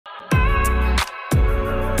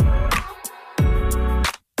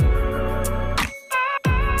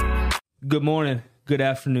Good morning, good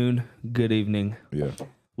afternoon, good evening. Yeah.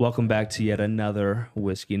 Welcome back to yet another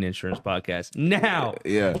Whiskey and Insurance podcast. Now,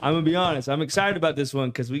 Yeah. I'm going to be honest. I'm excited about this one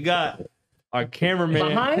because we got our cameraman.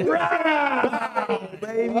 Behind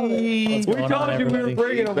baby. We told you we were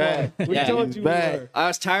bringing him back. on. We told you we were. I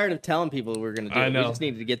was tired of telling people we were going to do it. I know. We just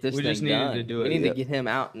needed to get this We thing just needed done. to do it. We need Yeah. to get him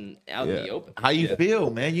out in the open. How you feel,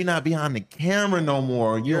 man? You're not behind the camera no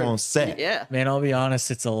more. You're on set. Yeah. Man, I'll be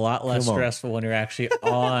honest, it's a lot less Come on. stressful when you're actually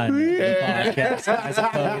on the podcast as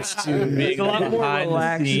opposed to being a lot more behind the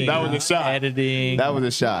relaxing. scenes, That was a shot. editing. That was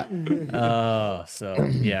a shot. So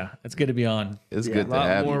yeah, it's good to be on. It's A good to lot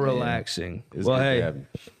have more you, man. relaxing. It's Well, good to hey, have you.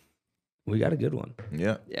 we got a good one.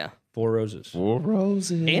 Yeah. Yeah. 4 Roses. 4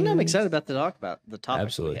 roses. And I'm excited about the topic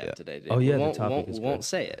Absolutely. we have today, dude. Oh, yeah, We the won't, topic won't, is won't good.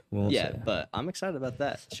 say it Won't yet, say it. but I'm excited about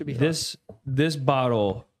that. Should be fun. This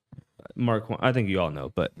bottle, Mark, I think you all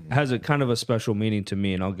know, but has a kind of a special meaning to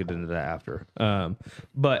me, and I'll get into that after.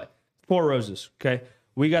 But 4 Roses, okay?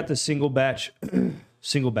 We got the single batch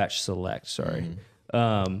select, sorry.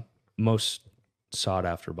 Most sought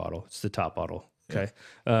after bottle. It's the top bottle, okay?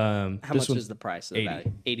 How This much one's is the price of the 80.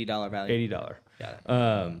 value? $80 value? $80.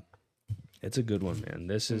 Got it. It's a good one, man.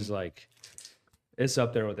 This is like, it's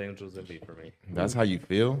up there with Angels and Beat for me. That's how you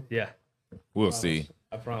feel? Yeah, We'll see.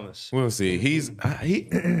 I promise. We'll see.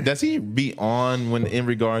 Does he be on when in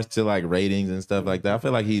regards to like ratings and stuff like that? I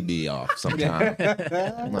feel like he'd be off sometimes.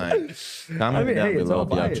 Like, comment down hey, it's below all if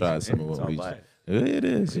y'all biased, tried some of man. It's what all we. biased. It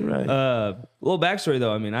is. You're right. Little backstory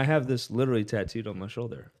though. I mean, I have this literally tattooed on my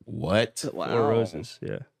shoulder. What? Wow. 4 Roses.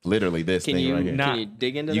 Yeah. Literally this Can thing you, right here. can you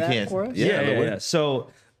dig into You that can't- for us? yeah. Yeah. So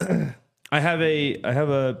I have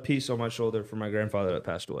a piece on my shoulder for my grandfather that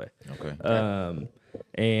passed away. Okay.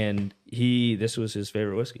 And this was his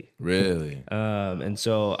favorite whiskey. Really? And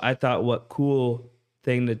so I thought, what cool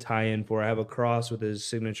thing to tie in for. I have a cross with his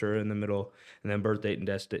signature in the middle, and then birth date and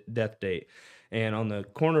death date. And on the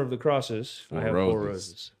corner of the crosses, I have 4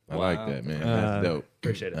 roses. I like that, man. That's dope.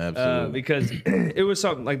 Appreciate it. Absolutely. Because it was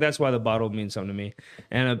something like, that's why the bottle means something to me.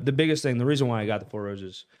 And the biggest thing, the reason why I got the 4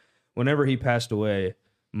 Roses, whenever he passed away,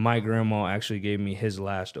 my grandma actually gave me his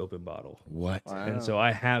last open bottle. What? And so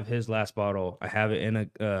I have his last bottle. I have it in a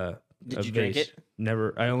Did you vase. drink it?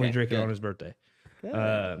 Never. I only Okay, drink it good. on his birthday.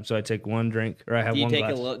 So I take one drink, or I have Do you one take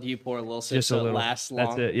glass. a little? Do you pour a little sip Just so a little. it lasts long?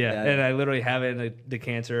 That's it. Yeah. And I literally have it in a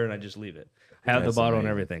decanter, and I just leave it. I have That's the bottle and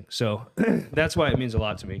amazing. everything. So that's why it means a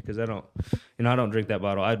lot to me, because I don't drink that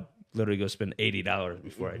bottle. I'd literally go spend $80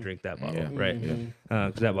 before I drink that bottle, Yeah. right?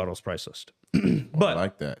 Because that bottle's priceless. I But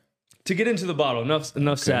like that. to get into the bottle,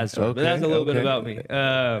 enough sad story. But that's a little bit about me.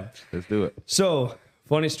 Let's do it. So,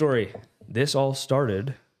 funny story. This all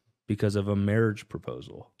started because of a marriage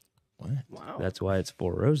proposal. What? Wow. That's why it's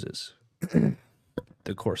 4 Roses. The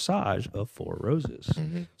corsage of 4 roses.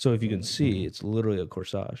 So if you can see, it's literally a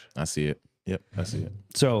corsage. I see it. Yep, I see it.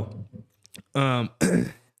 So,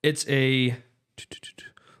 it's a.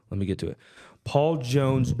 Let me get to it. Paul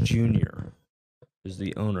Jones Jr. is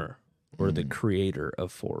the owner or the creator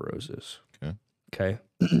of 4 Roses. Okay.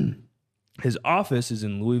 His office is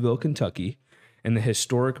in Louisville, Kentucky, in the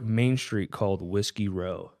historic main street called Whiskey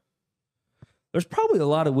Row. There's probably a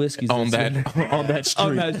lot of whiskeys On that's that in- on that street.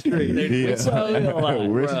 on that street. There's probably a lot,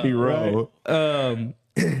 Whiskey bro, Row.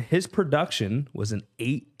 right? His production was in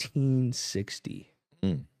 1860.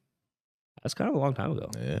 Mm. That's kind of a long time ago.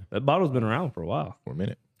 Yeah, That bottle's been around for a while. for a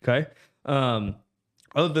minute. Okay. Other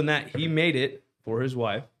than that, he made it for his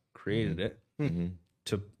wife, created it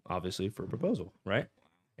to obviously for a proposal, right?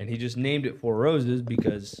 And he just named it 4 Roses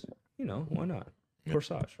because, why not?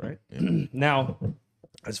 Corsage, right? Now,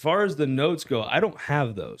 as far as the notes go, I don't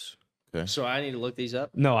have those. So I need to look these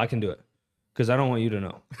up. No, I can do it because I don't want you to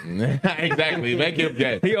know. Exactly. Make him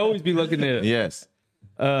guess. He always be looking at it. Yes.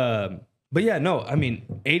 But yeah, no, I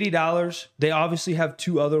mean, $80. They obviously have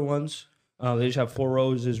 2 other ones. They just have 4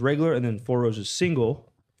 Roses regular and then 4 Roses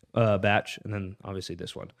single batch, and then obviously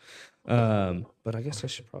this one. But I guess I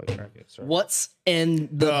should probably crack it. Sorry. What's in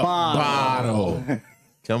the bottle?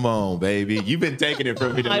 Come on, baby. You've been taking it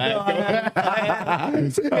from me the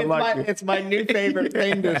last It's my new favorite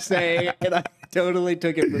thing to say, and I totally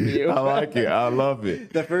took it from you. I like it. I love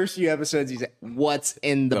it. The first few episodes, you said, "What's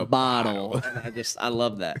in the bottle?" And I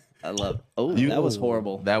love that. I love. Oh, that was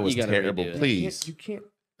horrible. That was You gotta terrible. redo it. Please. You can't.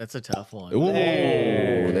 That's a tough one. Ooh,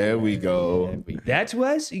 there we go. That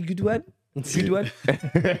was a good one. Good one.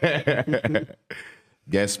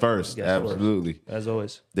 Guess first. Guess first. Absolutely. As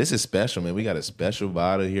always. This is special, man. We got a special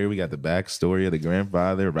bottle here. We got the backstory of the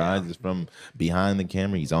grandfather. Rises from behind the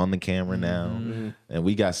camera. He's on the camera now. And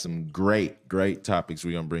we got some great topics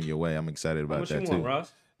we're going to bring your way. I'm excited about What that you too. want,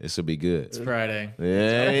 Ross? This will be good. It's Friday.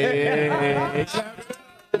 Yeah.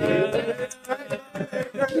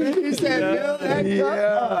 He said,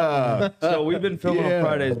 Yeah. So we've been filming on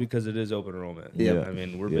Fridays because it is open enrollment. Yeah. I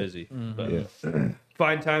mean, we're busy. But Yeah.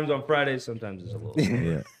 find times on Fridays. Sometimes it's a little.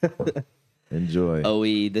 Yeah. Enjoy.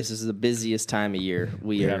 OE, this is the busiest time of year.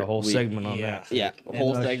 We had a whole segment on that. Yeah, a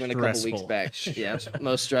whole most segment a couple weeks stressful. back. Yeah,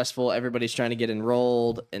 most stressful. Everybody's trying to get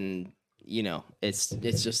enrolled, and it's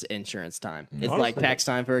just insurance time. It's like Honestly. tax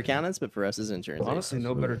time for accountants, but for us, it's insurance. Honestly,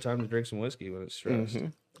 no better time to drink some whiskey when it's stressed.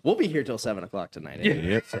 We'll be here till 7 o'clock tonight.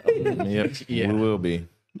 Anyway. Yep. Yeah. We will be.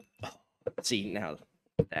 See now,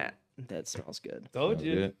 that smells good. Told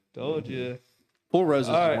you. Good. Told you. Four Roses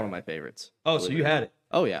All right. is one of my favorites. Oh, so you had it.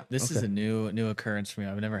 Oh yeah, This is a new occurrence for me.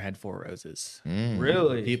 I've never had Four Roses.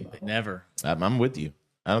 Really? People, never. I'm with you.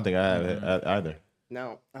 I don't think I have it either.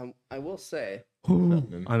 now I will say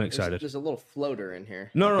I'm excited. there's a little floater in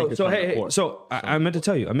here. No. So on the hey. port. So I meant to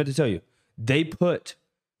tell you. They put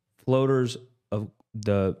floaters of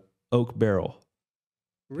the oak barrel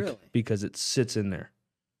Really? because it sits in there.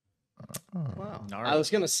 Wow. Gnarly. I was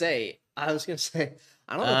gonna say.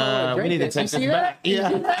 I don't know if I want to drink we need to this. take You see this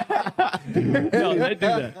that? back. Yeah. No, they do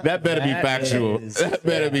that. That better be That factual. is- That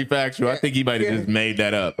better be factual. I think he might have just made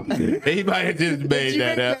that up. He might have just made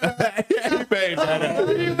that up. He made that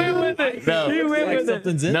up. No. Like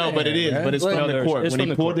something's in No, there, but it is. right? But it's No, from the there's- cork. it's When from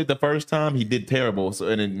he the poured cork. it the first time, he did terrible. So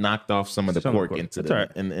and it knocked off some of the Some of the cork cork. into That's the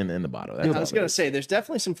all right. in the bottle. That's I all was it gonna is. say there's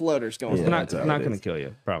definitely some floaters going. Yeah. on. It's that's all not it going is. to kill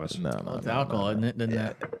you. Promise. No, It's alcohol, isn't it? Doesn't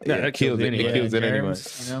that? Yeah, it kills it. anyway. It kills it anyway.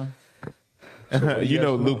 Germs, you know? You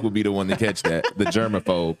know, Luke will be the one to catch that. The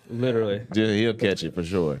germaphobe. Literally. He'll catch it for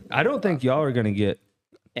sure. I don't think y'all are going to get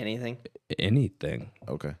Anything? anything.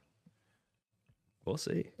 Okay. We'll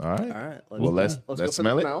see. All right. All right. Well, let's go for the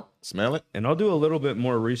smell it. smell. Smell it. And I'll do a little bit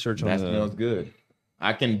more research on That the. smells good.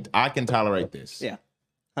 I can tolerate this. Yeah,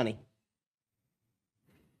 honey.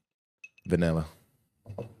 Vanilla.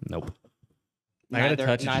 Nope. I got a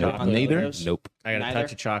touch of neither chocolate. on the Neither? Oreos? Nope. I got a Neither?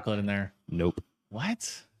 touch of chocolate in there. Nope.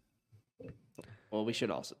 What? Well, we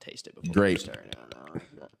should also taste it before Grape. we start.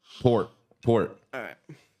 Port. All right.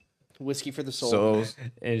 Whiskey for the soul. So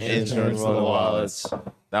Insurance for the wallets.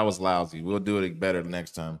 That was lousy. We'll do it better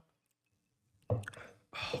next time.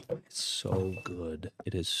 It's so good.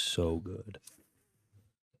 It is so good.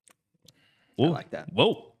 I like that.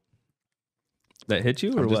 Whoa. That hit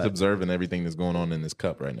you or I'm just what? observing everything that's going on in this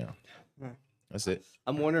cup right now. That's it.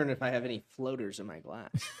 I'm wondering if I have any floaters in my glass.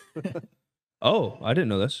 Oh, I didn't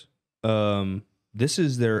know this. This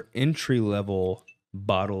is their entry level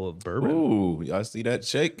bottle of bourbon. Ooh, y'all see that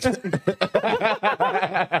shake?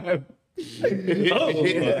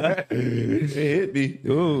 It hit me.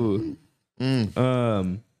 Ooh.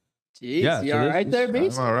 Jeez, Yeah, you so all this right is- there, I'm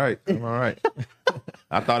Beast? all right. I'm all right.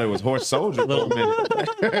 I thought it was horse soldier for a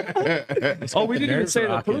minute. Oh, we didn't even nerves say the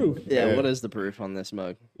rocking. proof. Yeah, what is the proof on this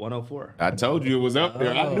mug? 104. I told you it was up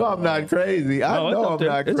there. I know I'm not crazy. I No, it's know up I'm there.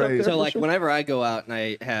 not It's up crazy. there. So, like, whenever I go out and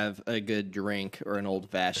I have a good drink or an old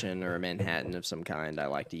fashioned or a Manhattan of some kind, I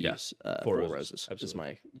like to Yeah, use Four Four Roses. Roses. This is Absolutely.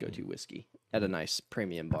 my go to whiskey at a nice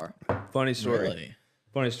premium bar. Funny story. Really?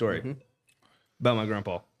 Funny story about my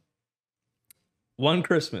grandpa. One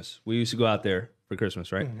Christmas, we used to go out there for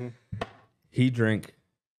Christmas, right? He drank,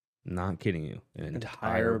 not kidding you, an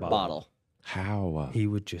entire bottle. How? He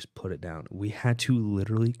would just put it down. We had to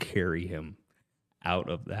literally carry him out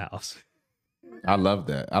of the house. I love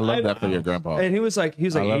that. I love that for your grandpa. And he was like I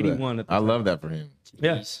love 81 that. at the I time. love that for him.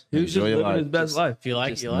 Yeah. He was just Enjoy your living life. his best life. If you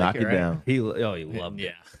like, Just you like Knock it, it right? down. He loved it.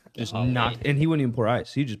 Yeah. Just knocked, and he wouldn't even pour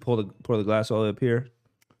ice. He just pour the glass all the way up here.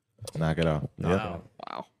 Knock it off. Yep. Wow.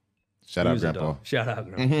 Wow. Shout He out, was a grandpa. dog. Shout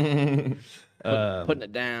out, grandpa. Putting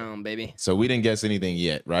it down, baby. So we didn't guess anything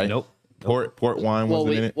yet, right? Nope. Port wine Well,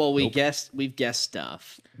 wasn't in it. we've guessed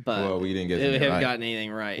stuff, but Well, we didn't guess we anything haven't right. gotten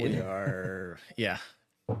anything right. We are, yeah.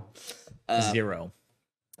 0.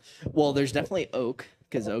 Well, there's definitely oak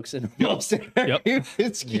because oak's in most every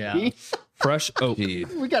whiskey. Yeah. Fresh oak.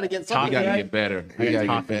 Jeez. We got to get We something gotta right. get better. We gotta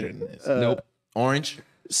get better than this. Nope. Orange.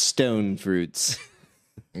 Stone fruits.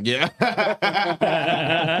 Yeah.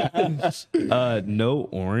 No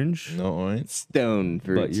orange, No orange. Stone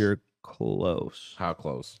fruits. but you're close. How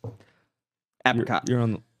close? apricot. You're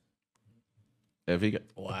on the If he got.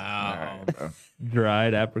 Wow.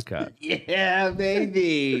 dried apricot. Yeah,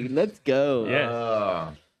 baby. Let's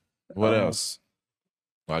go. What else?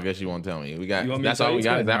 Well, I guess you won't tell me. We got. You want me to That's tell all you? we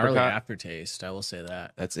got is Gnarly apricot. aftertaste. I will say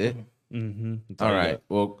that. That's it. Mm-hmm. All right.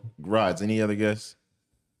 Well, Rods. Any other guess?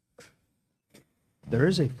 There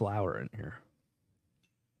is a flower in here.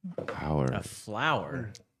 Power. A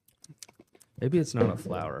flower. Maybe it's not a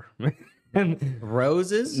flower.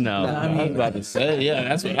 Roses? No. I mean, about to say. Yeah,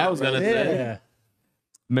 that's what I was gonna say. yeah.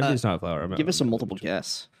 Maybe it's not a flower. Give us a multiple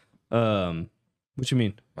guess. What you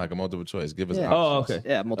mean? Like a multiple choice. Give us. Yeah. options. Oh, okay.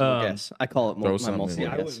 Yeah, multiple guess. I call it throw my something in multiple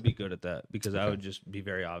there. I guess. wouldn't be good at that because I would just be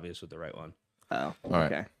very obvious with the right one. Oh, All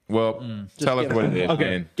right. okay. Well, tell us give what us- it is. Okay.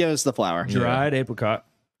 man. Give us the flower. Dried apricot,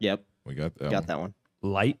 Yep, We got that. got that one.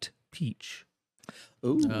 light peach,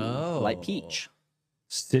 Ooh, Oh. light peach.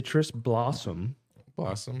 citrus blossom,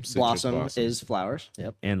 Blossom. Citrus Blossom is flowers.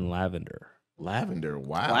 Yep. and lavender. lavender.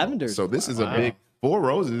 Wow. Lavender's So this is a wow. big. Four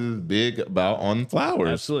Roses is big about on flowers.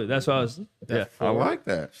 Absolutely. That's what I was. Yeah. I like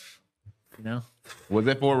that. You know? Was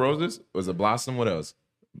it Four Roses? Was it Blossom? What else?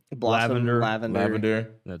 Blossom, Lavender.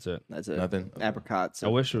 Lavender. That's it. That's it. Nothing. Apricots. I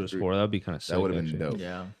wish it was 4. That would be kind of sick. That would have been actually. dope.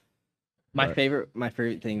 Yeah. My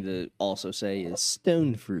favorite thing to also say is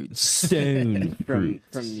stone fruits Stone from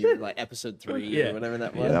fruits. your like episode 3 Yeah. or whatever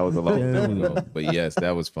that Yeah, was. that was a long time ago. But yes,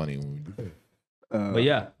 that was funny. When we did it. But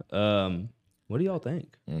yeah, what do y'all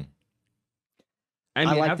think? I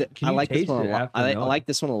like can you this taste one a it lot. after I milk? like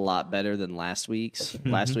this one a lot better than last week's.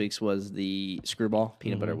 Last week's was the Screwball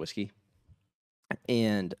peanut butter whiskey,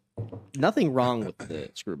 and nothing wrong with the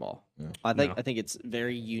Screwball. I think it's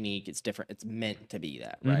very unique. It's different. It's meant to be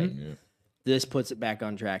that, right? Yeah. This puts it back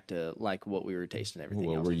on track to like what we were tasting everything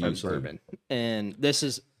What else we're from used to. bourbon. And this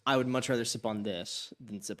is I would much rather sip on this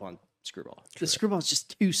than sip on Screwball. The Screwball is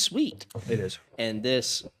just too sweet, It is and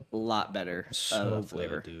this a lot better so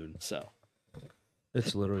flavor. good, dude. So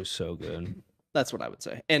It's literally so good. that's what I would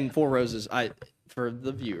say. And Four Roses, for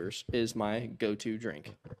the viewers, is my go-to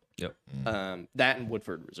drink. Yep. That and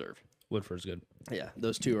Woodford Reserve. Woodford's good. Yeah,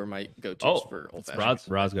 those two are my go-tos for old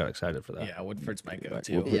fashioned. Rod's got excited for that. Yeah, Woodford's my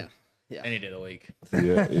go-to. Yeah, Any day of the week.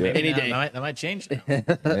 Yeah, yeah. Any Now, day. That might change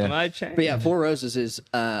now. Might change. But yeah, Four Roses is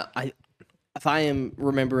if I am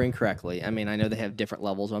remembering correctly, I mean I know they have different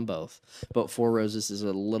levels on both, but Four Roses is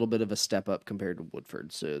a little bit of a step up compared to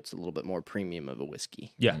Woodford, so it's a little bit more premium of a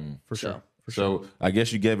whiskey. Yeah, for sure. So I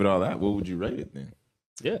guess you gave it all that. What would you rate it then?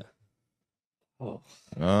 Yeah. Oh,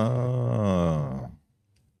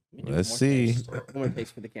 Let's see. One more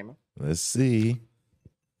taste for the camera. Let's see.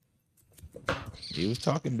 He was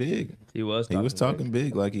talking big. He was. He was talking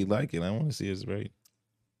big like he liked it. I want to see his rate.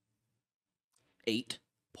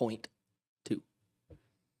 8.2.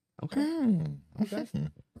 Okay.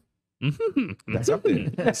 That's up there.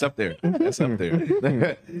 That's up there. That's up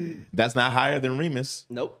there. That's not higher than Remus.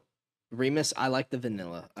 Nope. Remus, I like the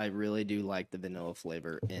vanilla. I really do like the vanilla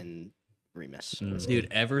flavor in Remus. Dude,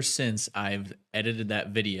 ever since I've edited that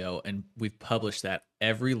video and we've published that,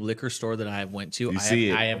 every liquor store that I have went to,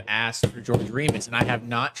 I have asked for George Remus, and I have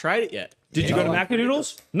not tried it yet. Did you go to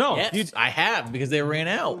Macadoodles? No. Yes, I have, because they ran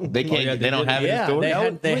out. They can't. they don't have it in Yeah, store. they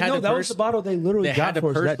had to that was the bottle they literally they got had to for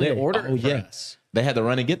us that personally day. order Oh, it for yeah. us. They had to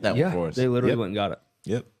run and get that one for Yeah, us. they literally Yep. went and got it.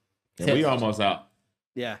 Yep. And we almost out.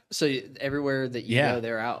 Yeah. So everywhere that you Yeah. go,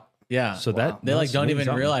 they're out. Yeah. So that They like don't means even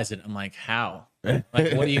something. realize it. I'm like, how? Like,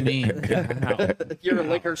 what do you mean? How? You're a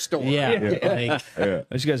liquor store. Yeah. Like,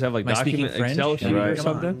 Don't you guys have like Am I speaking document French? Excel sheet Right. or Come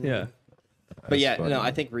something? Yeah. But yeah, funny. no,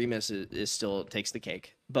 I think Remus is still takes the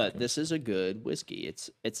cake. But this is a good whiskey. It's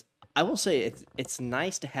I will say it's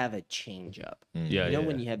nice to have a change up. Yeah. You know yeah,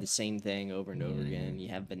 when you have the same thing over and over again, you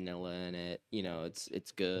have vanilla in it. You know, it's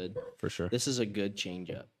good. for sure. This is a good change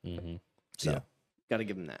up. So Yeah. got to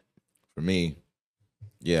give him that. For me,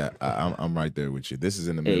 yeah, I'm right there with you. This is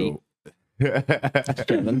in the middle.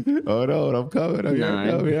 7. Hold on, I'm coming.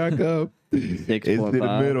 Here I come. It's in the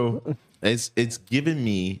 6.5. middle. It's giving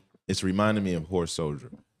me. It's reminding me of Horse Soldier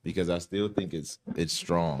because I still think it's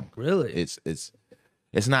strong. Really?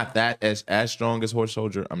 It's not that as strong as Horse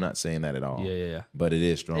Soldier. I'm not saying that at all. Yeah. But it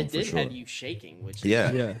is strong It for did sure. have you shaking, which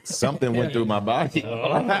Yeah. Yeah. Something went through my body.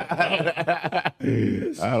 I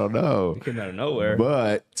don't know. Came out of nowhere.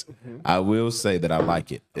 But I will say that I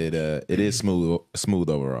like it. It is smooth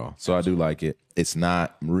overall. So I do like it. It's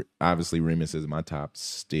not obviously Remus is my top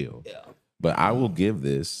still. Yeah. But I will give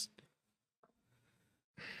this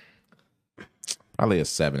probably a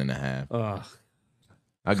 7.5. Ugh,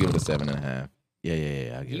 I'll give it a 7.5.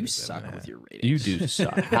 Yeah. I'll give You it a suck 7.5. with your ratings. you do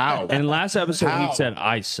suck. How? And last episode How? he said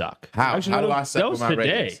I suck. How? Actually, How do that I was- suck that with was my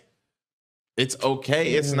today. ratings? It's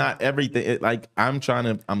okay. It's not everything.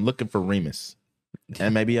 I'm looking for Remus.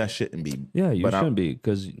 And maybe I shouldn't be. Yeah, you but shouldn't be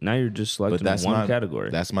because now you're just But selecting that's one category.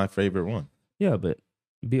 That's my favorite one. Yeah, but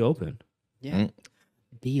be open. Yeah.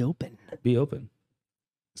 Be open. Be open.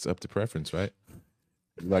 It's up to preference, right?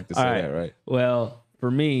 You like to All say right. that, right? Well,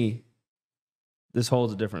 for me, this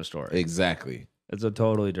holds a different story. Exactly. It's a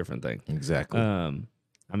totally different thing. Exactly.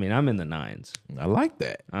 I mean, I'm in the 9s. I like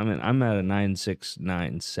that. I'm at a 9.6,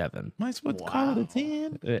 9.7. Might as well call it a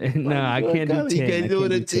 10. No, I can't do 10. You can't do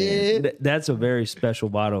it a 10. That's a very special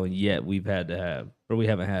bottle, and yet we haven't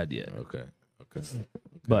had yet. Okay.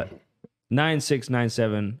 But 9.6,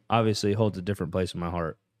 9.7 obviously holds a different place in my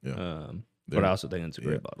heart. Yeah. But I also think it's a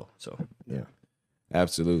great bottle. So yeah,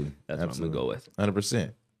 absolutely. That's what I'm gonna go with.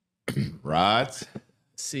 100%. Rods.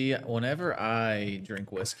 See, whenever I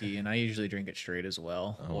drink whiskey, and I usually drink it straight as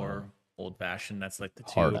well, or old fashioned, that's like the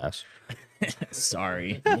two. Hard ass.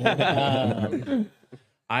 Sorry.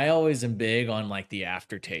 I always am big on like the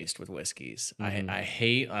aftertaste with whiskeys.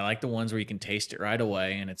 I like the ones where you can taste it right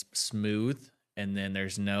away and it's smooth, and then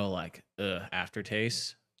there's no like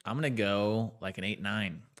aftertaste. I'm gonna go like an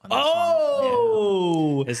 8-9.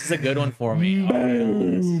 Oh, yeah. This is a good one for me.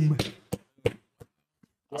 Boom.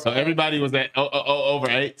 So everybody was at over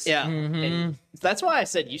 8. Yeah. And that's why I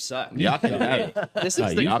said you suck. Y'all can have it. This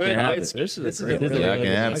is the y'all good can have whiskey. This is a a great really Yeah, I good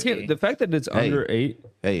can have whiskey. the fact that it's under 8.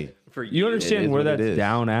 Hey, For You It understand is where what it that's is.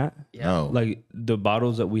 down at? no. Like the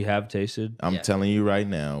bottles that we have tasted. I'm Yeah. telling you right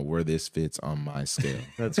now where this fits on my scale.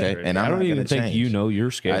 That's okay? great. And I I'm don't not even gonna think change. you know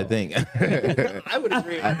your scale. I think. I would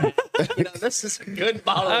agree with that. This is a good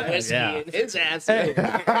bottle of whiskey, and his ass. take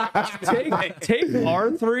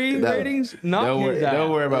our 3 No. ratings. Not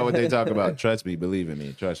Don't worry about what they talk about. Trust me, believe in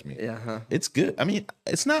me. Trust me. Yeah. It's good. I mean,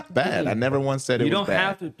 it's not bad. I never once said it You was don't bad.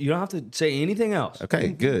 have to. You don't have to say anything else. Okay,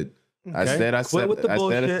 good. I Okay. said Quit with the I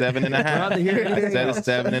said a bullshit. 7.5. We're not to hear I anything said a else.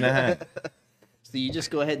 7.5. So you just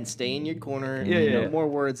go ahead and stay in your corner. Yeah. No more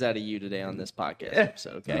words out of you today on this podcast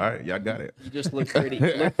episode. Okay. All right, y'all got it. You just look pretty.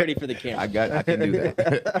 Look pretty for the camera. I can do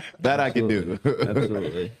that. That I can do.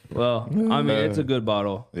 Absolutely. Well, I mean, it's a good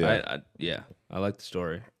bottle. Yeah. I like the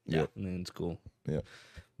story. Yeah. I mean, it's cool. Yeah.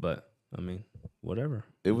 But I mean, whatever.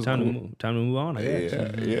 It was time cool. to move on. I guess.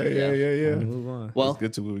 Yeah. Move on. Well,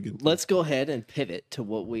 Get to where we get. let's go ahead and pivot to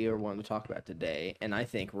what we are wanting to talk about today. And I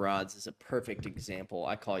think Rods is a perfect example.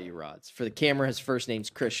 I call you Rods. For the camera, his first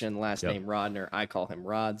name's Christian, last name Rodner. I call him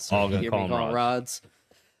Rods. All You gonna hear call me him Rods.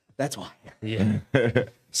 That's why. Yeah.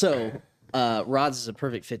 So, Rods is a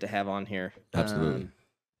perfect fit to have on here. Absolutely.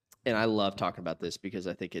 And I love talking about this because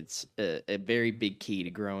I think it's a very big key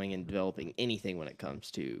to growing and developing anything when it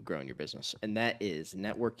comes to growing your business. And that is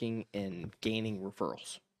networking and gaining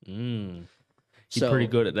referrals. He's pretty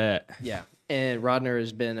good at that. Yeah. And Rodner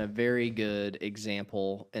has been a very good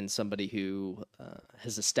example and somebody who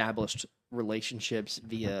has established relationships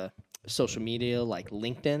via social media like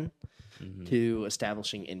LinkedIn to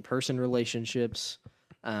establishing in-person relationships.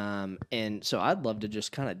 And so I'd love to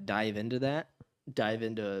just kind of dive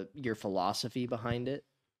into your philosophy behind it.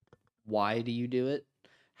 Why do you do it?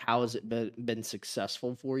 How has it been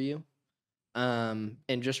successful for you? And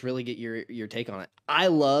just really get your take on it. I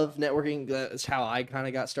love networking. That's how I kind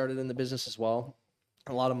of got started in the business as well.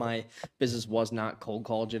 A lot of my business was not cold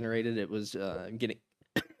call generated. It was getting,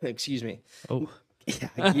 excuse me. Oh,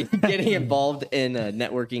 Getting involved in a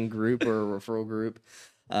networking group or a referral group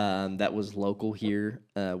that was local here,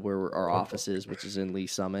 where our office is, which is in Lee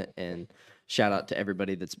Summit. And shout out to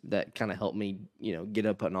everybody that kind of helped me, get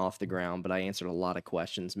up and off the ground. But I answered a lot of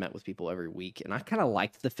questions, met with people every week, and I kind of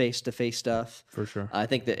liked the face-to-face stuff. for sure. I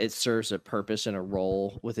think that it serves a purpose and a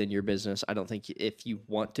role within your business. I don't think if you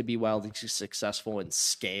want to be wildly successful and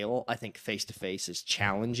scale, I think face-to-face is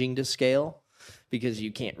challenging to scale because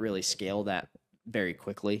you can't really scale that very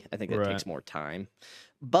quickly. I think that takes more time.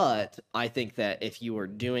 But I think that if you are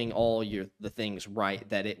doing all the things right,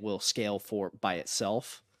 that it will scale by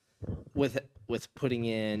itself with putting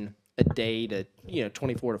in a day to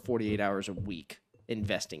 24 to 48 hours a week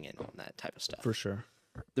investing in on that type of stuff. For sure.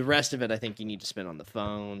 The rest of it, I think you need to spend on the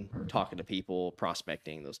phone, talking to people,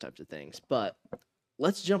 prospecting, those types of things. But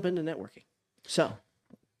let's jump into networking. So,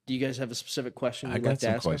 do you guys have a specific question I you'd got like to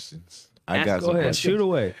some ask me? questions. I got Go some ahead. questions. Shoot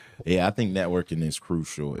away. Yeah, I think networking is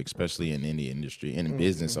crucial, especially in any industry, in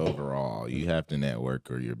business overall. You have to network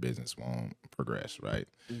or your business won't progress, right?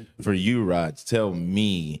 For you, Rods, tell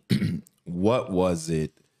me, what was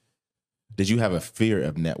it? Did you have a fear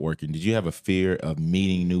of networking? Did you have a fear of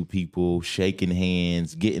meeting new people, shaking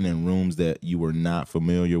hands, getting in rooms that you were not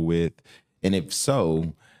familiar with? And if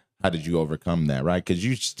so, how did you overcome that, right? Because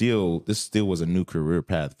this still was a new career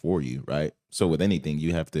path for you, right? So with anything,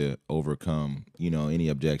 you have to overcome, any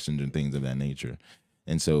objections and things of that nature.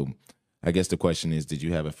 And so I guess the question is, did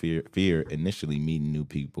you have a fear initially meeting new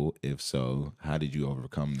people? If so, how did you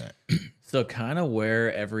overcome that? So kind of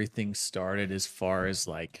where everything started as far as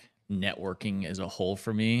like networking as a whole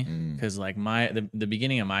for me, because like the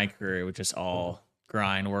beginning of my career was just all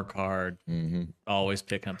grind, work hard, always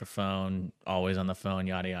picking up the phone, always on the phone,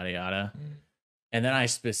 yada yada yada. And then I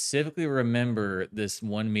specifically remember this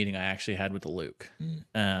one meeting I actually had with Luke.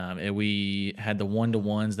 And we had the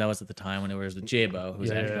one-to-ones. That was at the time when it was with Jabo,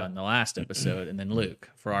 who's actually on the last episode, and then Luke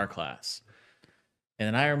for our class. And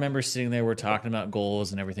then I remember sitting there, we're talking about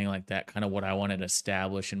goals and everything like that, kind of what I wanted to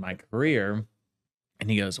establish in my career. And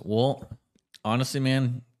he goes, well, honestly,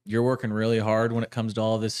 man, you're working really hard when it comes to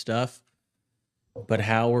all this stuff. But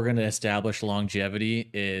how we're going to establish longevity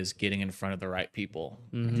is getting in front of the right people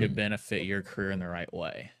to benefit your career in the right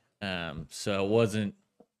way. So it wasn't,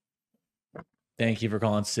 thank you for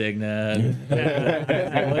calling Cigna.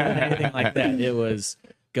 It wasn't anything like that. It was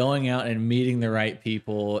going out and meeting the right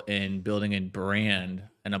people and building a brand,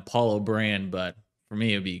 an Apollo brand. But for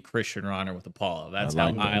me, it would be Christian Ronner with Apollo. That's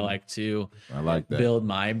how I like to build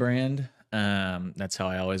my brand. That's how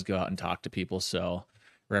I always go out and talk to people. So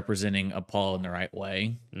representing Apollo in the right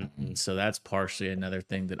way. So that's partially another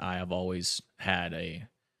thing that I have always had a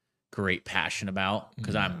great passion about,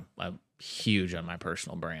 because I'm huge on my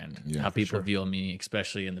personal brand, how people view me,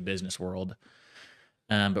 especially in the business world.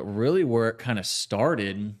 But really where it kind of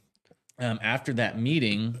started, after that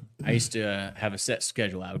meeting, I used to have a set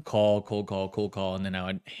schedule. I would call, cold call, and then I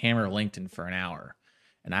would hammer LinkedIn for an hour.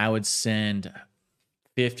 And I would send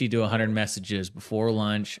 50 to 100 messages before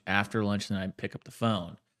lunch, after lunch, and then I'd pick up the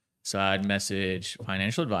phone. So I'd message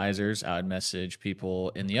financial advisors, I would message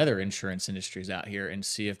people in the other insurance industries out here and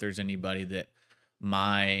see if there's anybody that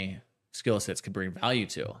my skill sets could bring value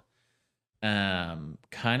to.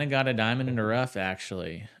 Kind of got a diamond in the rough,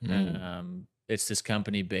 actually. It's this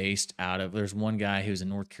company based out of, there's one guy who's in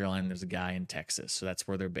North Carolina, there's a guy in Texas. So that's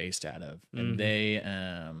where they're based out of. And they,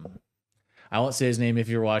 I won't say his name. If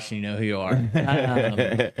you're watching, you know who you are.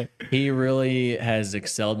 He really has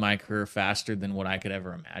excelled my career faster than what I could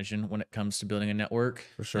ever imagine when it comes to building a network.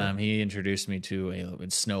 For sure. He introduced me to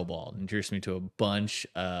it snowballed, introduced me to a bunch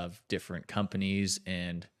of different companies,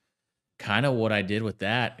 and kind of what I did with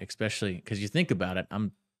that, especially because you think about it,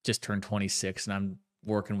 I'm just turned 26 and I'm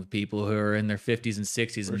working with people who are in their 50s and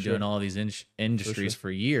 60s and doing all these industries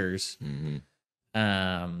for years.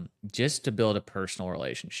 Just to build a personal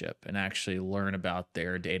relationship and actually learn about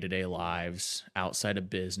their day-to-day lives outside of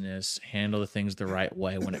business, handle the things the right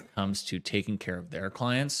way when it comes to taking care of their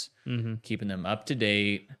clients, keeping them up to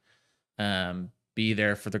date, be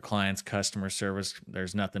there for the clients' customer service.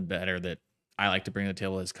 There's nothing better that I like to bring to the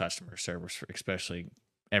table is customer service, especially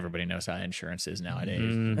everybody knows how insurance is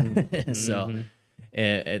nowadays. So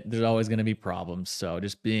there's always going to be problems. So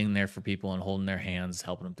just being there for people and holding their hands,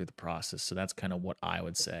 helping them through the process. So that's kind of what I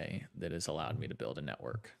would say that has allowed me to build a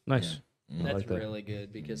network. Nice. That's like that. really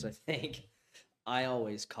good, because I think I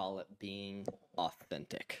always call it being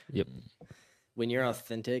authentic. Yep. When you're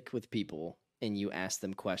authentic with people and you ask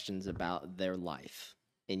them questions about their life,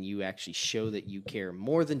 and you actually show that you care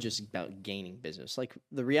more than just about gaining business. Like,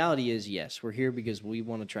 the reality is, yes, we're here because we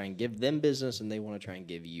want to try and give them business and they want to try and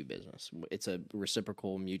give you business. It's a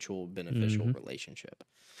reciprocal, mutual, beneficial relationship.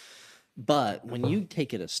 But when you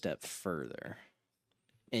take it a step further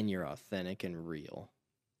and you're authentic and real,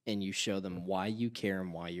 and you show them why you care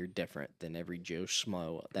and why you're different than every Joe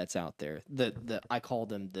Schmo that's out there, I call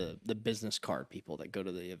them the business card people that go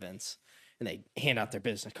to the events and they hand out their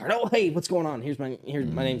business card. Oh, hey, what's going on? Here's my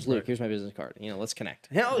name's Luke. Here's my business card. Let's connect.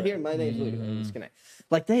 Oh, here, my name's Luke. Let's connect.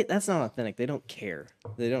 Like, that's not authentic. They don't care.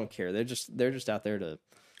 They're just out there to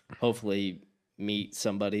hopefully meet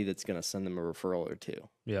somebody that's going to send them a referral or two.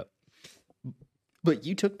 Yep. But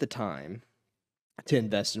you took the time to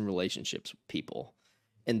invest in relationships with people,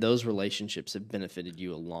 and those relationships have benefited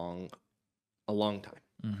you a long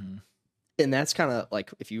time. And that's kind of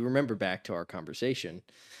like, if you remember back to our conversation,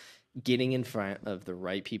 getting in front of the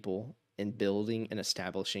right people and building and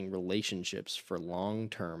establishing relationships for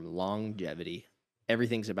long-term longevity.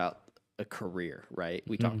 Everything's about a career, right?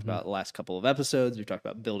 We talked about the last couple of episodes. We talked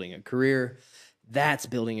about building a career. That's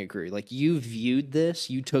building a career. Like, you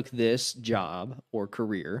took this job or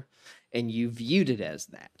career and you viewed it as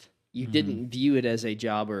that. You didn't view it as a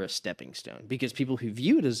job or a stepping stone, because people who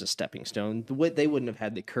view it as a stepping stone, they wouldn't have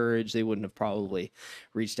had the courage. They wouldn't have probably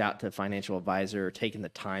reached out to a financial advisor or taken the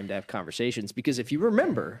time to have conversations. Because if you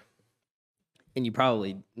remember, and you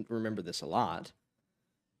probably remember this a lot,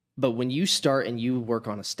 but when you start and you work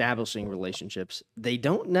on establishing relationships, they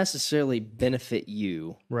don't necessarily benefit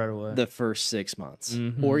you right away the first 6 months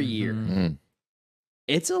or year.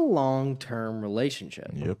 It's a long-term relationship.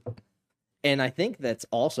 Yep. And I think that's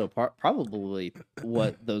also probably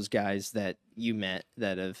what those guys that you met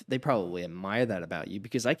they probably admire that about you,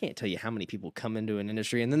 because I can't tell you how many people come into an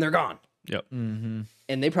industry and then they're gone. Yep. And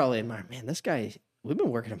they probably admire, man, this guy, we've been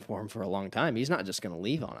working for him for a long time. He's not just going to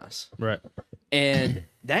leave on us. Right. And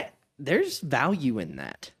there's value in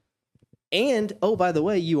that. And, oh, by the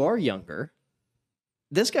way, you are younger.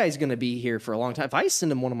 This guy's going to be here for a long time. If I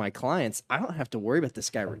send him one of my clients, I don't have to worry about this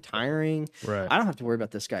guy retiring. Right. I don't have to worry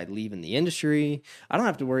about this guy leaving the industry. I don't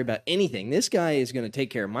have to worry about anything. This guy is going to take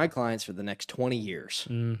care of my clients for the next 20 years.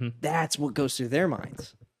 Mm-hmm. That's what goes through their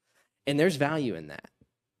minds. And there's value in that,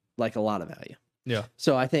 like a lot of value. Yeah.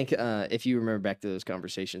 So I think if you remember back to those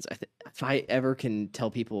conversations, if I ever can tell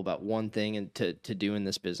people about one thing and to do in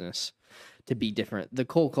this business to be different, the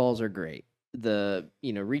cold calls are great. The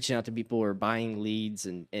reaching out to people or buying leads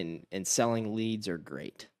and selling leads are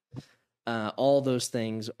great. All those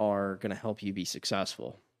things are going to help you be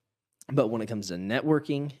successful. But when it comes to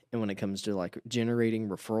networking and when it comes to like generating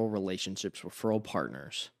referral relationships, referral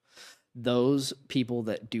partners, those people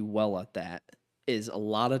that do well at that is a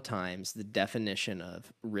lot of times the definition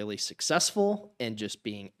of really successful and just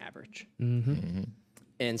being average. Mm-hmm. Mm-hmm.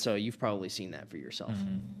 And so you've probably seen that for yourself.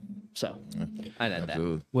 So I'd add that.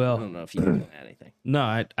 Absolutely. I Well, don't know if you want to add anything.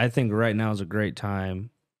 no, I think right now is a great time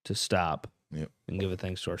to stop Yep. and give a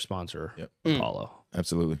thanks to our sponsor, Yep. Apollo.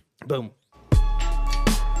 Absolutely. Boom.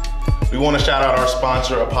 We want to shout out our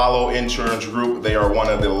sponsor, Apollo Insurance Group. They are one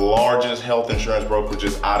of the largest health insurance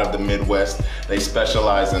brokerages out of the Midwest. They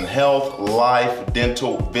specialize in health, life,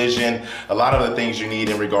 dental, vision, a lot of the things you need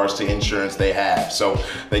in regards to insurance they have. So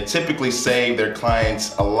they typically save their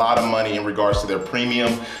clients a lot of money in regards to their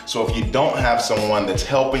premium. So if you don't have someone that's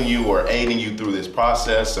helping you or aiding you through this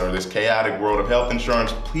process or this chaotic world of health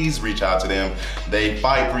insurance, please reach out to them. They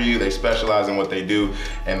fight for you, they specialize in what they do,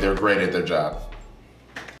 and they're great at their job.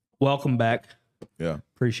 Welcome back. Yeah.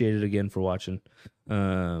 Appreciate it again for watching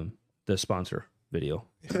the sponsor video.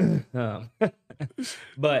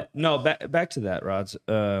 But no, back to that, Rods.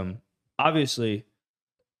 Obviously,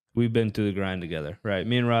 we've been through the grind together, right?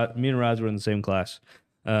 Me and Rods were in the same class.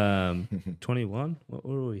 21? What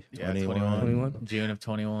were we? Yeah, 21. 21? June of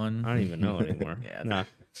 21. I don't even know anymore. Yeah. Nah.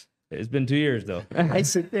 It's been 2 years though. I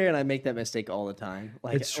sit there and I make that mistake all the time.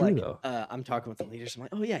 Like, It's true, though. I'm talking with the leaders. I'm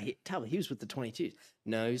like, oh yeah, Talbot, he was with the 22s.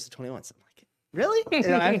 No, he was the 21s. I'm like, really?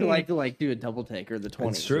 And I have to like do a double take or the 20s.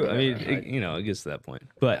 It's true. I mean, it gets to that point.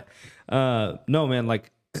 But no, man, like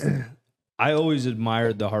I always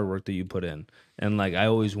admired the hard work that you put in, and like I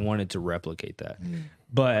always wanted to replicate that.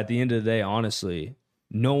 But at the end of the day, honestly,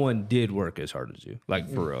 no one did work as hard as you. Like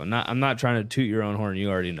for real. I'm not trying to toot your own horn. You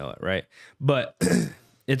already know it, right? But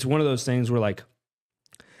it's one of those things where like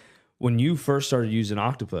when you first started using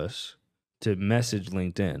Octopus to message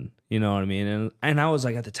LinkedIn, you know what I mean? And I was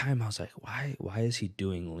like, at the time, I was like, why is he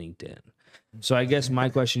doing LinkedIn? So I guess my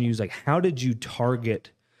question to you is like, how did you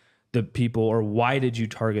target the people, or why did you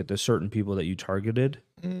target the certain people that you targeted?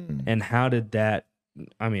 And how did that,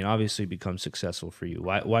 I mean, obviously become successful for you?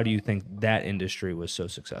 Why do you think that industry was so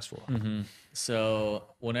successful? So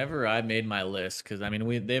whenever I made my list, because I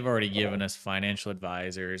mean, they've already given us financial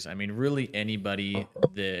advisors. I mean, really anybody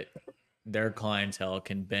that their clientele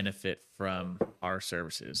can benefit from our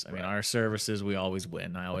services. I mean, our services, we always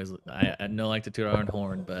win. I know like to toot our own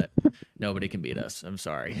horn, but nobody can beat us. I'm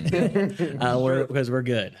sorry. Because we're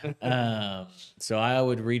good. So I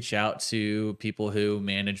would reach out to people who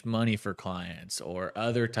manage money for clients or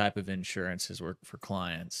other type of insurances for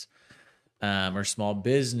clients, or small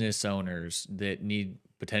business owners that need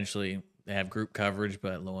potentially they have group coverage,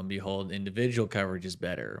 but lo and behold, individual coverage is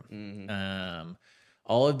better.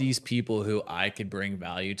 All of these people who I could bring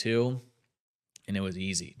value to, and it was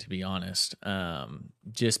easy, to be honest.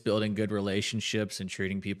 Just building good relationships and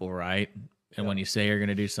treating people right. And when you say you're going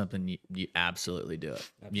to do something, you absolutely do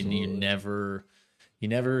it. You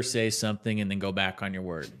never say something and then go back on your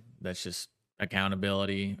word. That's just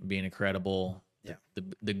accountability, being credible. Yeah.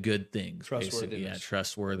 The good things. Trustworthiness. Yeah,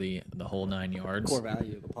 trustworthy, the whole 9 yards. Core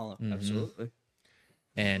value of Apollo. Absolutely.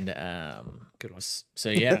 And Good one. so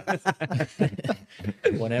yeah,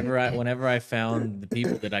 whenever I found the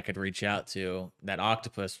people that I could reach out to, that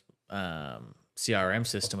Octopus CRM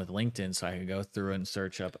system with LinkedIn, so I could go through and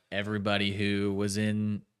search up everybody who was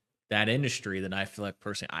in that industry that I feel like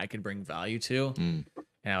personally I could bring value to, and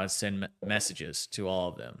I would send messages to all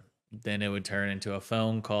of them. Then it would turn into a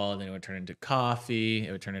phone call. Then it would turn into coffee.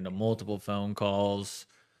 It would turn into multiple phone calls.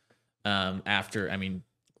 After, I mean.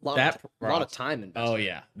 A lot of time invested. Oh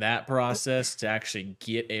yeah, that process to actually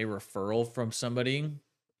get a referral from somebody,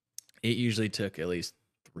 it usually took at least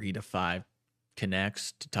 3 to 5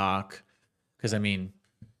 connects to talk. Because I mean,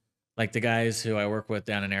 like the guys who I work with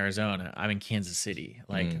down in Arizona, I'm in Kansas City.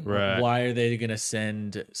 Like, Right. why are they gonna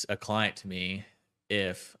send a client to me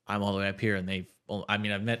if I'm all the way up here? And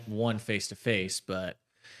I've met one face to face, but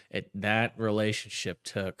that relationship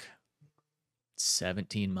took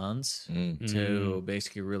 17 months to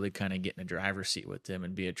basically really kind of get in a driver's seat with them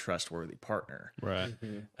and be a trustworthy partner. Right.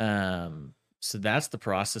 So that's the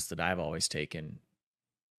process that I've always taken.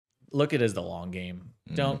 Look at it as the long game.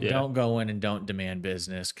 Don't go in and don't demand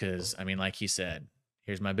business because, I mean, like he said,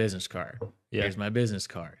 here's my business card. Yeah. Here's my business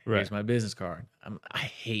card. Right. Here's my business card. I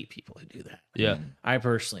hate people who do that. Yeah. I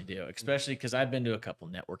personally do, especially because I've been to a couple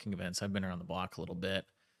networking events. I've been around the block a little bit.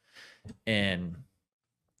 And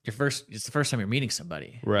it's the first time you're meeting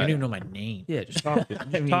somebody. Right. You don't even know my name. Yeah. Just talk to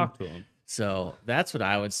them. Talk to them. So that's what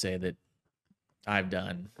I would say that I've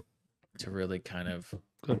done to really kind of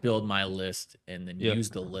build my list and then use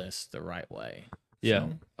the list the right way. Yeah.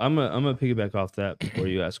 So, I'm gonna piggyback off that before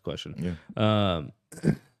you ask a question. Yeah.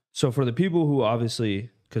 So for the people who obviously,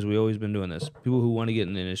 because we always been doing this, people who want to get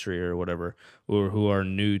in the industry or whatever, or who are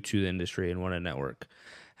new to the industry and want to network,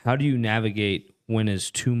 how do you navigate when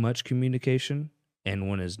is too much communication and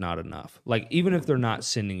when is not enough? Like, even if they're not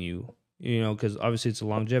sending you, because obviously it's a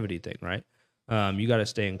longevity thing, right? You got to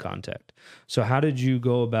stay in contact. So how did you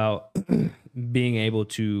go about being able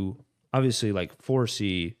to obviously like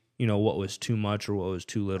foresee, what was too much or what was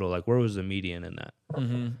too little? Like, where was the median in that?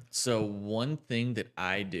 So one thing that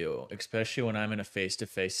I do, especially when I'm in a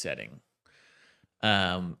face-to-face setting,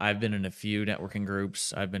 I've been in a few networking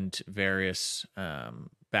groups. I've been to various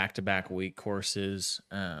back-to-back week courses.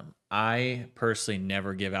 I personally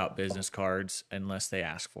never give out business cards unless they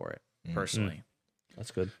ask for it, personally.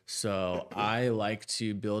 That's good. So I like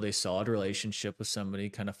to build a solid relationship with somebody,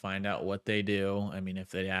 kind of find out what they do. I mean, if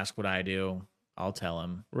they ask what I do, I'll tell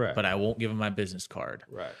them, Right. But I won't give them my business card.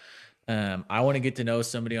 Right. I want to get to know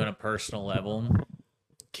somebody on a personal level,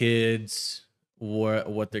 kids,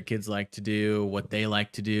 what their kids like to do, what they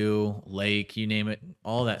like to do, lake, you name it,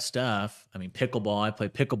 all that stuff. I mean, pickleball. I play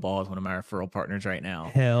pickleball with one of my referral partners right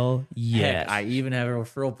now. Hell yes. Heck, I even have a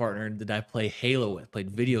referral partner that I play Halo with, played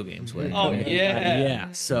video games with. Oh, yeah.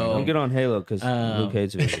 Yeah. So Don't get on Halo because Luke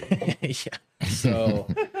hates video. yeah. So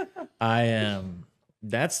I am.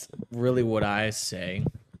 That's really what I say.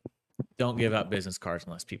 Don't give out business cards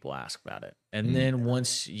unless people ask about it. And then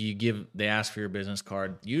once they ask for your business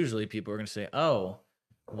card, usually people are going to say, "Oh,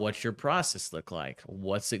 what's your process look like?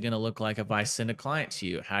 What's it going to look like if I send a client to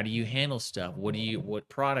you? How do you handle stuff? What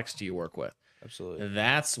products do you work with?" Absolutely.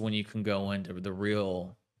 That's when you can go into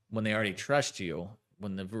when they already trust you,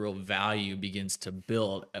 when the real value begins to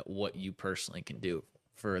build at what you personally can do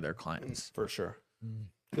for their clients. For sure.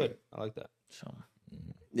 Good. I like that. So.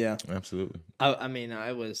 Yeah, Absolutely. I mean,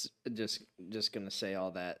 I was just gonna say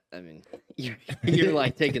all that. I mean, you're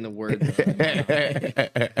like taking the words.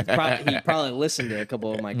 He probably listened to a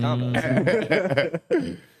couple of my comments,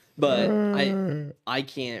 but I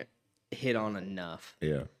can't hit on enough.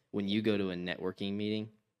 Yeah. When you go to a networking meeting,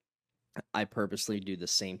 I purposely do the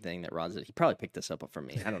same thing that Rod did. He probably picked this up from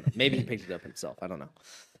me. I don't know. Maybe he picked it up himself. I don't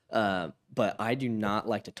know. But I do not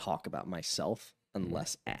like to talk about myself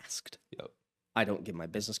unless asked. Yep. I don't give my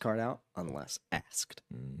business card out unless asked.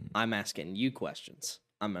 I'm asking you questions.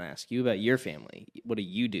 I'm going to ask you about your family. What do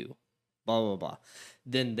you do? Blah, blah, blah.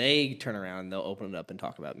 Then they turn around and they'll open it up and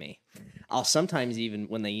talk about me. I'll sometimes even,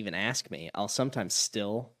 when they even ask me, I'll sometimes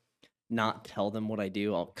still not tell them what I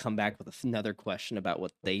do. I'll come back with another question about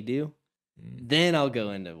what they do. Then I'll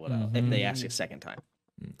go into what if they ask a second time.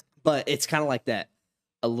 But it's kind of like that,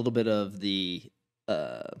 a little bit of the...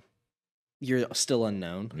 you're still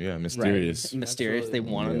unknown. Yeah, mysterious. Right? Mysterious. Absolutely.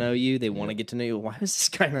 They want to know you. They want to get to know you. Why does this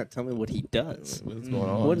guy not tell me what he does? What's going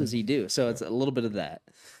on? What does he do? So it's a little bit of that.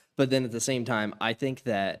 But then at the same time, I think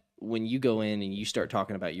that when you go in and you start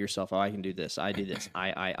talking about yourself, oh, I can do this, I do this,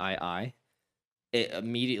 I, it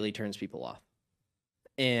immediately turns people off.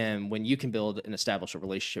 And when you can build and establish a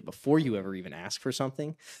relationship before you ever even ask for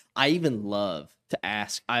something, I even love to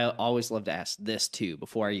ask. I always love to ask this too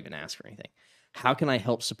before I even ask for anything. How can I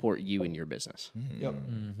help support you in your business? Yep.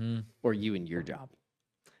 Or you in your job?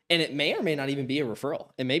 And it may or may not even be a referral.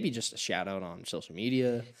 It may be just a shout out on social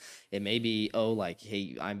media. It may be,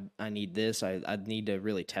 hey, I need this. I need to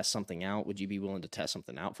really test something out. Would you be willing to test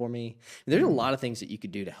something out for me? And there's a lot of things that you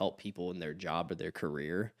could do to help people in their job or their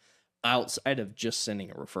career outside of just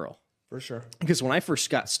sending a referral. For sure. Because when I first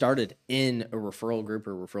got started in a referral group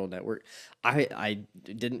or referral network, I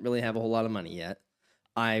didn't really have a whole lot of money yet.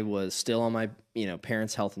 I was still on my,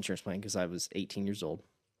 parents' health insurance plan because I was 18 years old.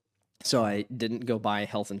 So I didn't go buy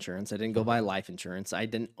health insurance. I didn't go buy life insurance. I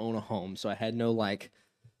didn't own a home. So I had no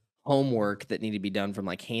homework that needed to be done from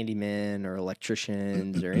handymen or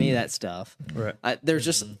electricians or any of that stuff. Right. There's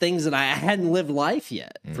just things that I hadn't lived life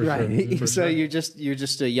yet. For Right. sure. For So sure. you're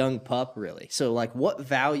just a young pup, really. So what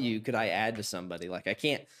value could I add to somebody?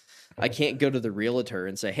 I I can't go to the realtor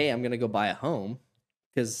and say, hey, I'm going to go buy a home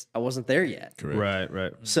because I wasn't there yet. Correct.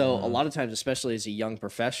 Right. So a lot of times, especially as a young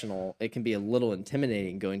professional, it can be a little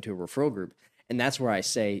intimidating going to a referral group. And that's where I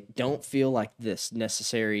say, don't feel like this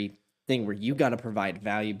necessary thing where you got to provide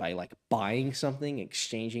value by like buying something,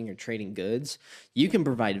 exchanging or trading goods. You can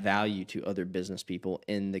provide value to other business people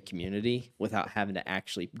in the community without having to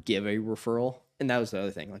actually give a referral. And that was the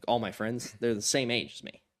other thing. Like all my friends, they're the same age as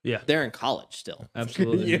me. Yeah. They're in college still.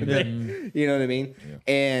 Absolutely. You know what I mean? Yeah.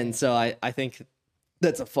 And so I think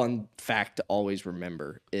that's a fun fact to always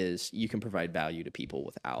remember is you can provide value to people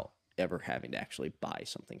without ever having to actually buy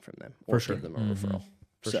something from them or give them a referral.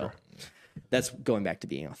 That's going back to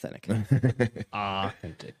being authentic.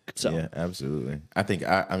 Authentic. So Yeah, absolutely. I think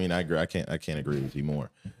I mean I agree. I can't agree with you more.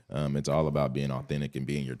 It's all about being authentic and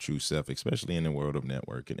being your true self, especially in the world of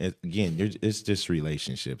networking. It's just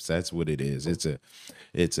relationships. That's what it is.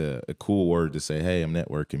 It's a cool word to say, hey, I'm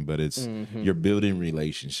networking, but it's you're building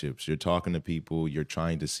relationships. You're talking to people. You're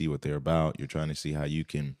trying to see what they're about. You're trying to see how you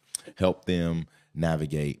can help them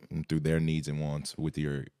navigate through their needs and wants with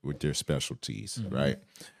their specialties, right?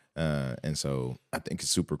 And so I think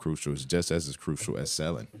it's super crucial. It's just as crucial as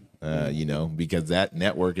selling, because that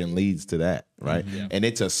networking leads to that, right? And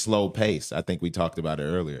it's a slow pace. I think we talked about it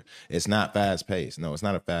earlier. It's not fast paced. No, it's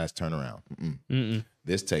not a fast turnaround.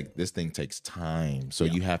 This thing takes time. So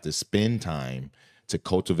you have to spend time to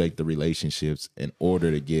cultivate the relationships in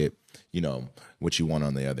order to get, what you want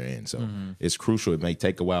on the other end. So it's crucial. It may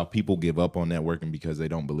take a while. People give up on networking because they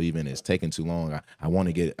don't believe in it. It's taking too long. I want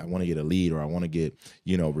to get a lead, or I want to get,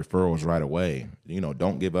 referrals right away.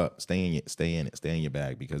 Don't give up. Stay in it. Stay in your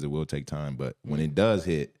bag, because it will take time. But when it does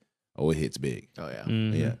hit, it hits big. Oh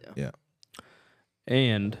yeah. Yeah.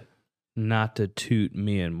 And not to toot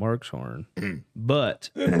me and Mark's horn, but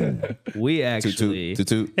we actually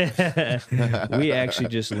we actually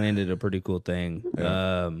just landed a pretty cool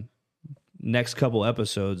thing. Next couple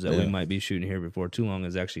episodes that we might be shooting here before too long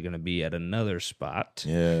is actually going to be at another spot.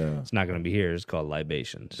 Yeah. It's not going to be here. It's called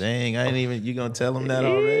Libations. Dang, I ain't even. You gonna tell them that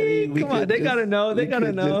already? Come on, they gotta know. They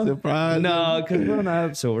gotta know. No, because we're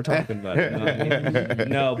not. So we're talking about it.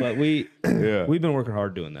 No, but we've been working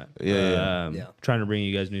hard doing that. Trying to bring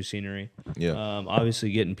you guys new scenery. Yeah.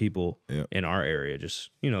 Obviously getting people in our area just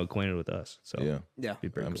acquainted with us. So Yeah. be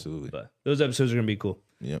pretty Absolutely. cool. But those episodes are gonna be cool.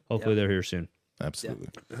 Yep. Hopefully they're here soon. Absolutely.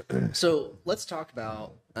 So let's talk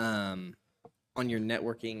about on your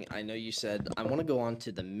networking. I know you said I want to go on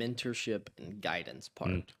to the mentorship and guidance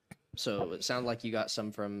part. So it sounded like you got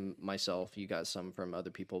some from myself, you got some from other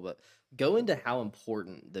people, but go into how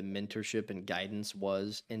important the mentorship and guidance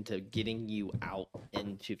was into getting you out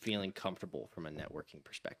into feeling comfortable from a networking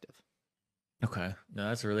perspective. Okay. No,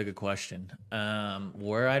 that's a really good question.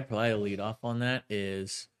 Where I'd probably lead off on that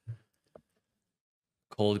is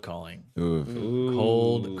cold calling.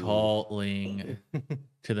 Cold calling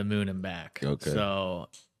to the moon and back. Okay. So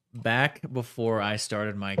back before I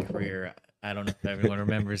started my career, I don't know if everyone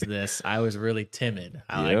remembers this, I was really timid.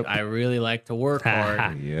 I really like to work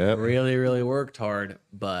hard. Really, really worked hard,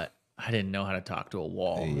 but I didn't know how to talk to a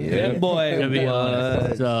wall. Boy, To be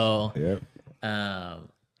honest. So Yep.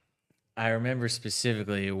 I remember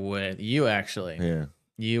specifically with you actually. Yeah.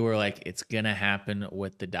 You were like, it's going to happen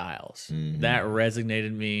with the dials. That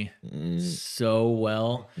resonated me so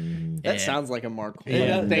well. That sounds like a Mark.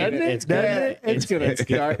 Yeah, It's gonna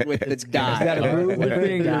start with the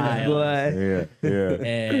dial.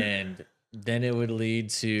 And then it would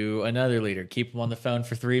lead to another leader. Keep them on the phone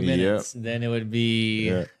for 3 minutes. Then it would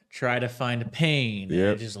be try to find a pain.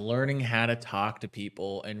 And just learning how to talk to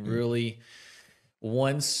people. And really,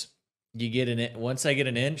 once I get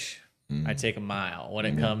an inch, I take a mile when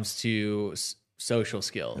it comes to social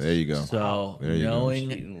skills. There you go. So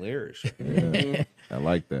knowing lyrics. I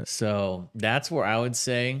like that. So that's where I would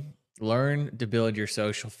say learn to build your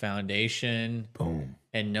social foundation. Boom.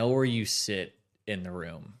 And know where you sit in the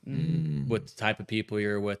room with the type of people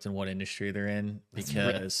you're with and what industry they're in,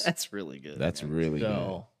 because that's really good. That's really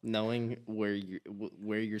so good. Knowing where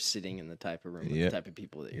you're sitting in the type of room with the type of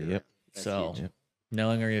people that you're Yep. So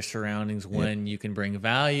knowing your surroundings, when you can bring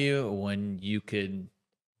value, when you could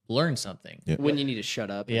learn something, when you need to shut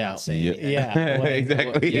up and not say anything.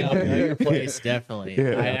 Exactly. Know your place, definitely.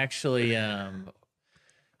 I actually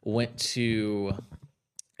went to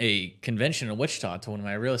a convention in Wichita to one of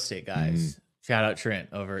my real estate guys. Shout out Trent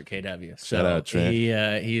over at KW. Shout out Trent.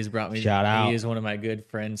 He has brought me. Shout out. He is one of my good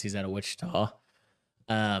friends. He's out of Wichita.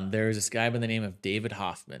 There's this guy by the name of David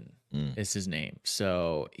Hoffman. Is his name.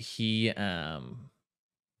 So he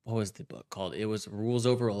what was the book called? It was Rules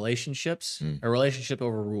Over Relationships, or Relationship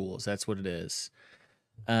Over Rules. That's what it is.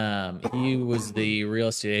 He was the real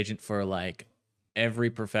estate agent for like every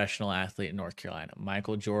professional athlete in North Carolina.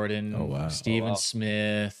 Michael Jordan, Oh, wow. Steven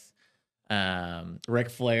Smith, Ric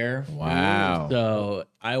Flair. Wow. So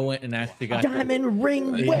I went and actually got Diamond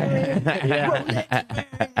ring wearing.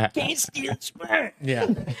 Can't steal square. Yeah.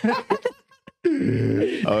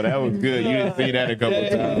 Oh, that was good. You didn't see that a couple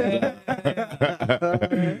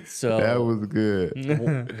times. So That was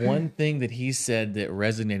good. one thing that he said that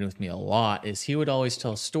resonated with me a lot is he would always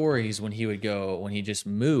tell stories when he just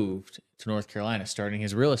moved to North Carolina, starting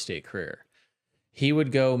his real estate career. He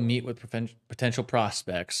would go meet with potential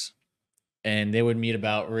prospects, and they would meet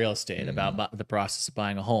about real estate, about the process of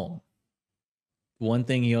buying a home. One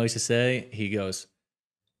thing he always used to say, he goes,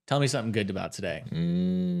 "Tell me something good about today."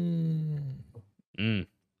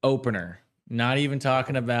 Opener. Not even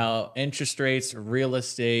talking about interest rates, real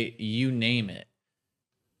estate, you name it.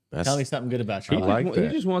 Tell me something good about your life. He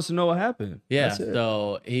just wants to know what happened. Yeah. That's it.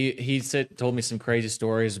 So he told me some crazy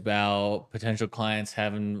stories about potential clients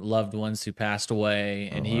having loved ones who passed away,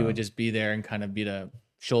 and he would just be there and kind of be the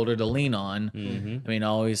shoulder to lean on. I mean,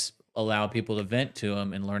 always allow people to vent to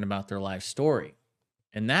him and learn about their life story.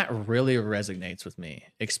 And that really resonates with me,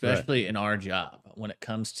 especially in our job when it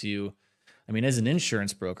comes to, I mean, as an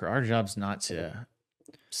insurance broker, our job's not to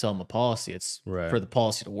sell them a policy. It's for the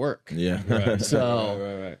policy to work. Yeah.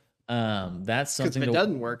 So that's something If it to,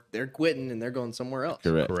 doesn't work, they're quitting and they're going somewhere else.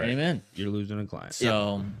 Correct. amen. You're losing a client.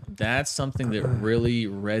 So that's something that really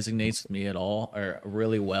resonates with me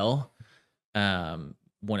really well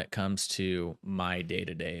when it comes to my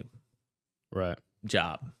day-to-day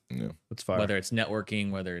job. Yeah. That's fine. Whether it's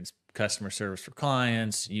networking, whether it's customer service for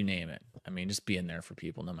clients, you name it. I mean, just being there for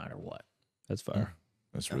people no matter what. That's fire.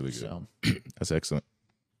 That's really good. So That's excellent.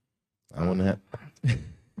 I want that.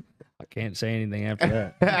 I can't say anything after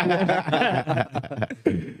that.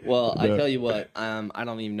 Well, I tell you what, I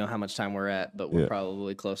don't even know how much time we're at, but we're Yeah.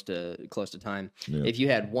 probably close to time. Yeah. If you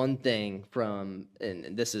had one thing from,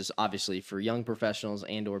 and this is obviously for young professionals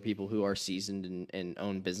and or people who are seasoned and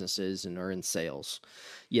own businesses and are in sales.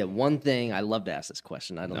 Yeah, one thing. I love to ask this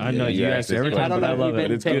question. I know you ask every time, but I love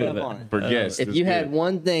it. It's pick good. up on it. For guests. If it's you good. had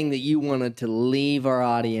one thing that you wanted to leave our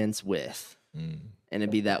audience with, and it'd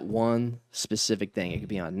be that one specific thing. It could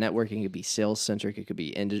be on networking, it could be sales centric, it could be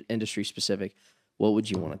industry specific. What would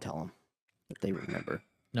you want to tell them that they remember?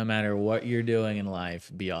 no matter what you're doing in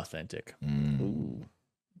life, be authentic. Ooh.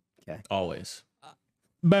 Okay. Always.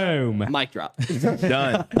 Boom. Mic drop.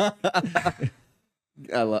 Done.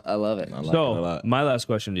 I love it. I like it a So, lot. my last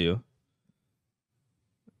question to you.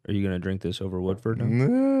 Are you going to drink this over Woodford?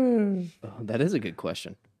 No? Oh, that is a good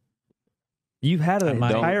question. You've had an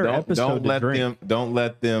entire episode to drink. Don't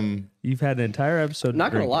let them. You've had an entire episode. Not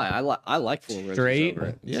to gonna drink. lie, I like Full Roses Straight. over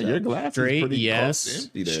it. Yeah, So, your glass Straight, is pretty yes. close to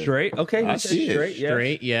empty there. Straight. Okay, I he said see it. straight. Yes.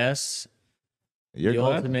 Straight, yes. Your The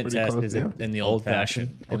glass ultimate pretty test close is to empty. in the old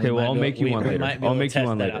fashioned. Okay, well, I'll make you one later. I'll make you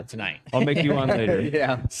one later tonight. I'll make you one later.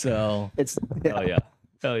 yeah, So it's. Oh yeah.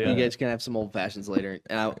 Hell yeah. You guys can have some old fashions later,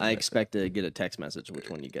 and I expect to get a text message which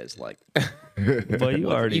one you guys like. Well,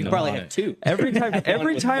 you already You know. can probably have two. Every time with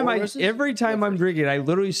every Full time I'm drinking, I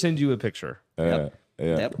literally send you a picture. Yeah.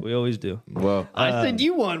 Yep. We always do. Well, I send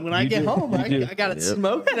you one when I get do. home. I do. got it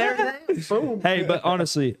smoked and everything. Boom. Hey, but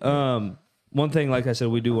honestly, one thing, like I said,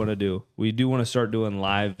 we do want to start doing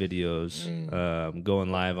live videos,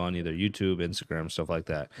 going live on either YouTube, Instagram, stuff like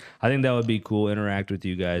that. I think that would be cool. Interact with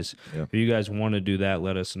you guys. Yeah. If you guys want to do that,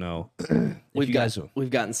 let us know. We've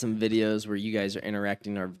gotten some videos where you guys are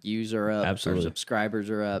interacting. Our views are up. Absolutely. Our subscribers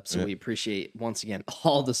are up. So we appreciate once again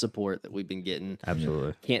all the support that we've been getting.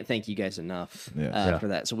 Absolutely. Can't thank you guys enough Yeah. for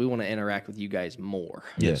that. So we want to interact with you guys more.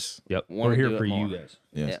 yes. Yep. Wanna We're here do it for more. you guys.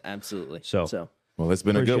 Yes. Yeah, absolutely. So. Well, it's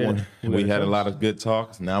been a good Appreciate one. it. We had a lot of good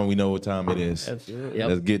talks. Now we know what time it is. Yep.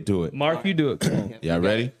 Let's get to it. Mark, you do it. Y'all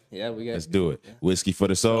ready? Yeah, we got. Let's do it. Whiskey for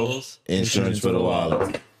the soul, insurance for the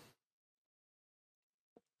wallet.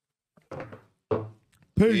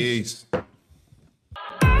 Peace.